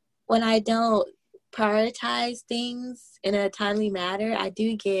when I don't prioritize things in a timely manner, I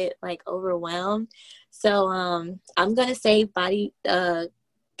do get like overwhelmed. So I'm going to save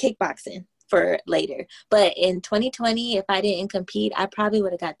kickboxing for later. But in 2020, if I didn't compete, I probably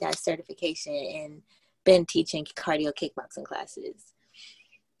would have got that certification and been teaching cardio kickboxing classes.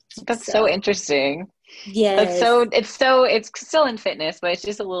 That's so interesting. Yes. It's still in fitness, but it's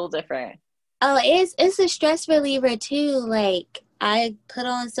just a little different. Oh, it's a stress reliever too. Like I put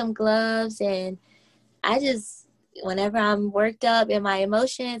on some gloves and I just, whenever I'm worked up in my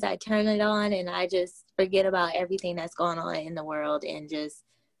emotions, I turn it on and I just forget about everything that's going on in the world and just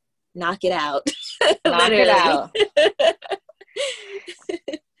knock it out. Knock it out.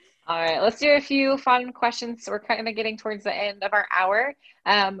 All right, let's do a few fun questions. We're kind of getting towards the end of our hour.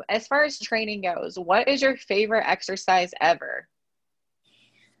 As far as training goes, what is your favorite exercise ever?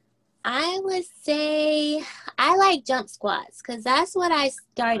 I would say I like jump squats because that's what I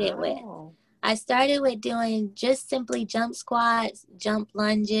started with. I started with doing just simply jump squats, jump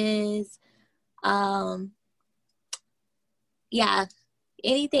lunges. Yeah,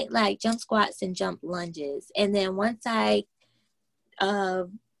 anything like jump squats and jump lunges. And then once I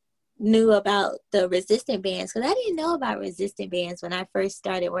knew about the resistant bands, because I didn't know about resistant bands when I first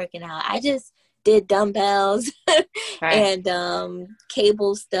started working out. I just did dumbbells and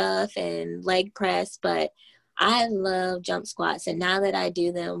cable stuff and leg press, but I love jump squats. And now that I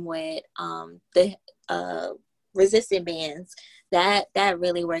do them with the resistant bands, that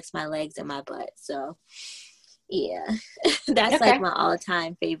really works my legs and my butt. So yeah, that's like my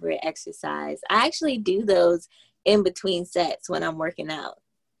all-time favorite exercise. I actually do those in between sets when I'm working out.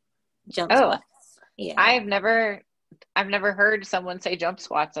 Jump squats. Yeah. I've never heard someone say jump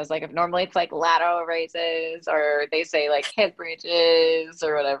squats. I was like, if normally it's like lateral raises or they say like hip bridges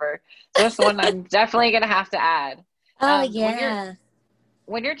or whatever. So this one I'm definitely gonna have to add. Oh yeah.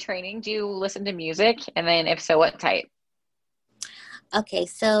 When you're training, do you listen to music? And then if so, what type? Okay,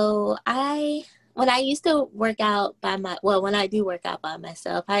 so when I used to work out when I do work out by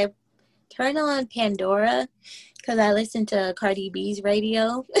myself, I turn on Pandora because I listen to Cardi B's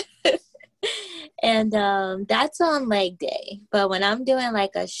radio. And that's on leg day. But when I'm doing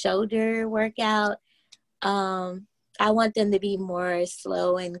like a shoulder workout, I want them to be more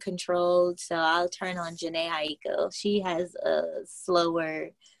slow and controlled. So I'll turn on Janae Aiko. She has a slower,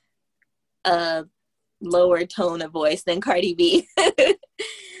 lower tone of voice than Cardi B.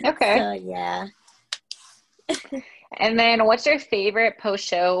 Okay. So yeah. And then what's your favorite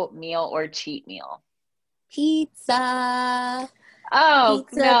post-show meal or cheat meal? Pizza. Oh,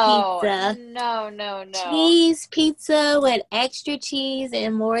 Pizza. No. Cheese pizza with extra cheese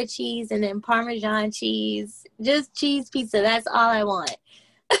and more cheese and then Parmesan cheese. Just cheese pizza. That's all I want.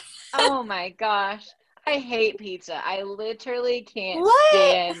 Oh my gosh. I hate pizza. I literally can't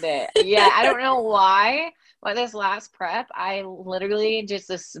stand it. Yeah, I don't know why. But this last prep, I literally just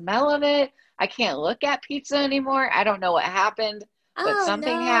the smell of it. I can't look at pizza anymore. I don't know what happened, but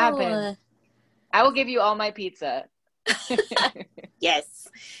something happened. I will give you all my pizza. Yes.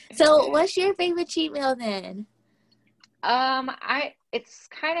 So what's your favorite cheat meal then? It's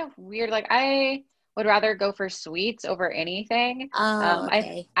kind of weird. Like I would rather go for sweets over anything.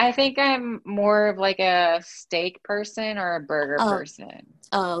 Okay. I think I'm more of like a steak person or a burger person.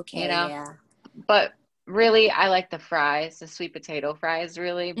 Oh, okay. You know? Yeah. But really, I like the fries, the sweet potato fries,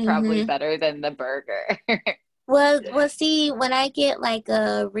 really probably better than the burger. Well, see, when I get like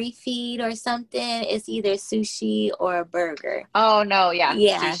a refeed or something, it's either sushi or a burger. Oh, no, yeah.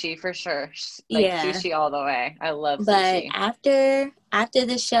 Sushi for sure. Like sushi all the way. I love sushi. But after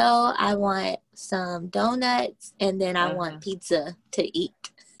the show, I want some donuts and then I want pizza to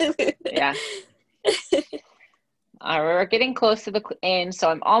eat. Yeah. We're getting close to the end, so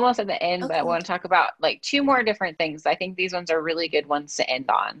I'm almost at the end, but I want to talk about like two more different things. I think these ones are really good ones to end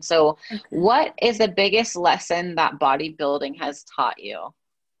on. So what is the biggest lesson that bodybuilding has taught you?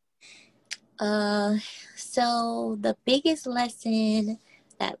 So the biggest lesson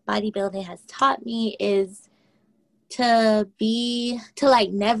that bodybuilding has taught me is to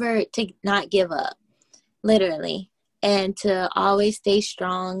not give up, literally, and to always stay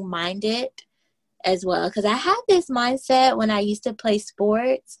strong-minded as well, because I had this mindset when I used to play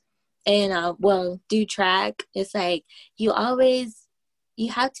sports and do track. It's like you have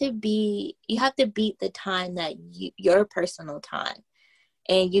to beat the time that your personal time,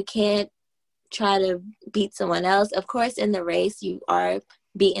 and you can't try to beat someone else. Of course, in the race you are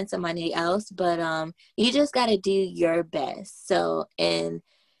beating somebody else, but you just got to do your best. So, and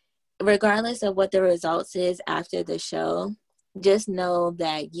regardless of what the results is after the show, just know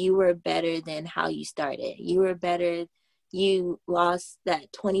that you were better than how you started. You were better. You lost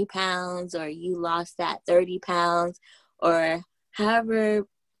that 20 pounds, or you lost that 30 pounds, or however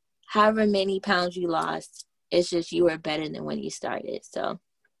many pounds you lost. It's just you were better than when you started. So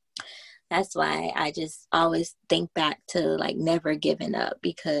that's why I just always think back to like never giving up,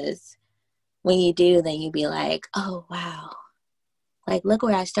 because when you do, then you be like, oh, wow, like, look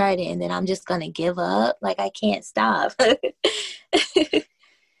where I started, and then I'm just going to give up. Like, I can't stop.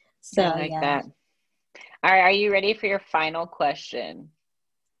 So, I like that. All right, are you ready for your final question?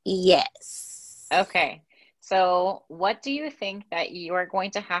 Yes. Okay. So, what do you think that you are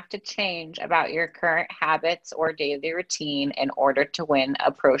going to have to change about your current habits or daily routine in order to win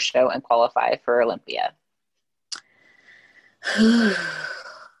a pro show and qualify for Olympia? You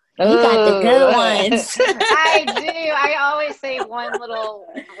got the good ones. I do. I always say one little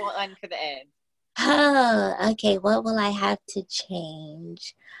one for the end. Oh, okay. What will I have to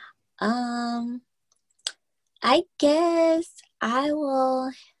change? I guess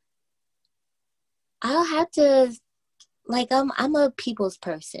I'll have to, like, I'm a people's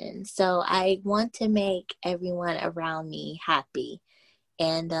person, so I want to make everyone around me happy.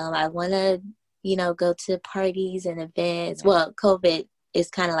 And I want to, go to parties and events. Well, COVID is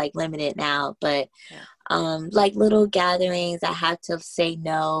kind of like limited now, but like little gatherings, I have to say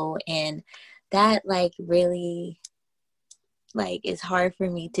no. And that like really like is hard for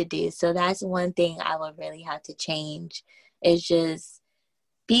me to do. So that's one thing I would really have to change, is just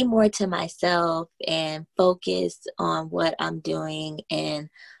be more to myself and focus on what I'm doing. And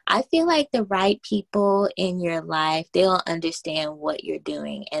I feel like the right people in your life, they'll understand what you're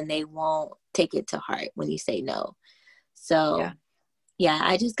doing and they won't take it to heart when you say no. So yeah,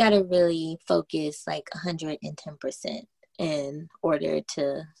 I just got to really focus like 110% in order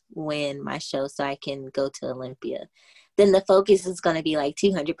to win my show so I can go to Olympia. Then the focus is going to be like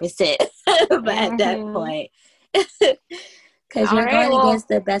 200% at that point. Because you're going against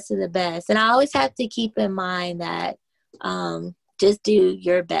the best of the best. And I always have to keep in mind that just do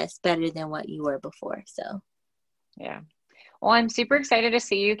your best better than what you were before. So, yeah. Well, I'm super excited to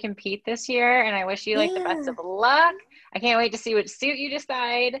see you compete this year, and I wish you like the best of luck. I can't wait to see which suit you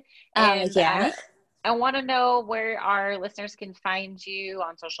decide. And I want to know where our listeners can find you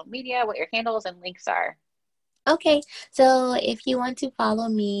on social media, what your handles and links are. Okay. So if you want to follow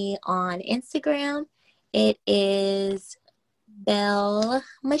me on Instagram, it is Belle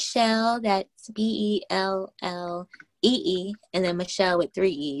Michelle, that's BELLEE, and then Michelle with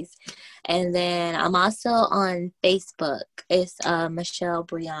 3 E's. And then I'm also on Facebook. It's Michelle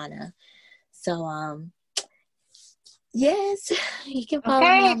Brianna. So yes, you can follow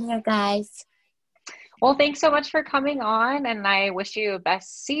me on there, guys. Well, thanks so much for coming on, and I wish you a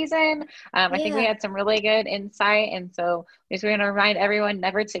best season. I think we had some really good insight, and so we're going to remind everyone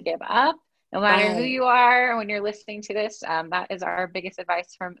never to give up. No matter who you are when you're listening to this, that is our biggest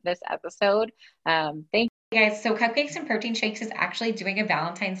advice from this episode. Thank you guys. So Cupcakes and Protein Shakes is actually doing a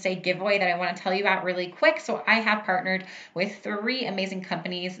Valentine's Day giveaway that I want to tell you about really quick. So I have partnered with 3 amazing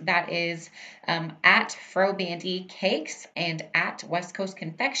companies. That is at Fro Bandy Cakes, and at West Coast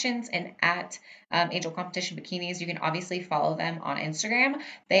Confections, and at Angel Competition Bikinis. You can obviously follow them on Instagram.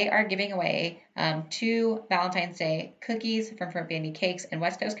 They are giving away 2 Valentine's Day cookies from Fro Bandy Cakes, and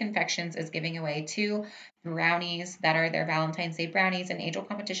West Coast Confections is giving away 2 brownies that are their Valentine's Day brownies, and Angel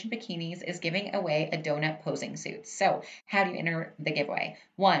Competition Bikinis is giving away a donut posing suit. So how do you enter the giveaway?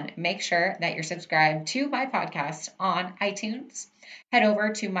 1, make sure that you're subscribed to my podcast on iTunes. Head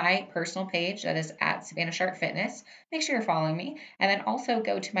over to my personal page, that is at Savannah Sharp Fitness. Make sure you're following me, and then also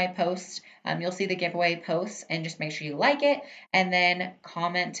go to my post. You'll see the giveaway posts, and just make sure you like it, and then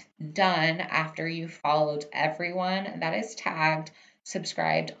comment done after you've followed everyone that is tagged,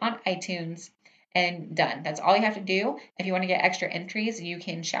 subscribed on iTunes, and done. That's all you have to do. If you want to get extra entries, you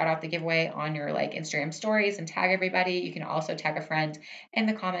can shout out the giveaway on your Instagram stories and tag everybody. You can also tag a friend in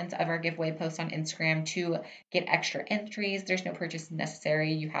the comments of our giveaway post on Instagram to get extra entries. There's no purchase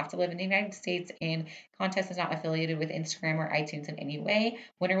necessary. You have to live in the United States, and contest is not affiliated with Instagram or iTunes in any way.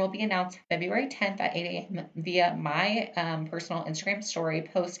 Winner will be announced February 10th at 8 a.m. via my personal Instagram story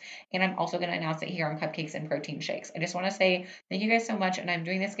post, and I'm also going to announce it here on Cupcakes and Protein Shakes. I just want to say thank you guys so much, and I'm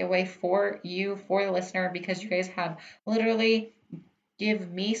doing this giveaway for you, for the listener, because you guys have literally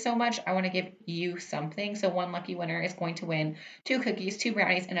give me so much. I want to give you something. So 1 lucky winner is going to win 2 cookies, 2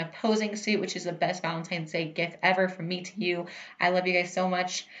 brownies, and a posing suit, which is the best Valentine's Day gift ever from me to you. I love you guys so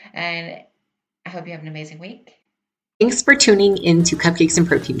much, and I hope you have an amazing week. Thanks for tuning into Cupcakes and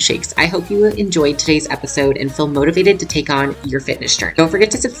Protein Shakes. I hope you enjoyed today's episode and feel motivated to take on your fitness journey. Don't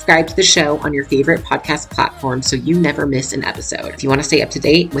forget to subscribe to the show on your favorite podcast platform so you never miss an episode. If you want to stay up to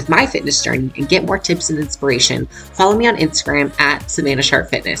date with my fitness journey and get more tips and inspiration, follow me on Instagram at Savannah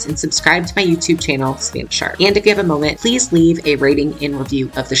Sharp Fitness and subscribe to my YouTube channel, Savannah Sharp. And if you have a moment, please leave a rating and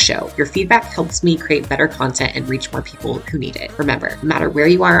review of the show. Your feedback helps me create better content and reach more people who need it. Remember, no matter where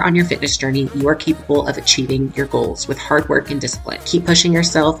you are on your fitness journey, you are capable of achieving your goals with hard work and discipline. Keep pushing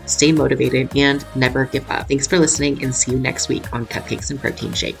yourself, stay motivated, and never give up. Thanks for listening, and see you next week on Cupcakes and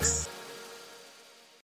Protein Shakes.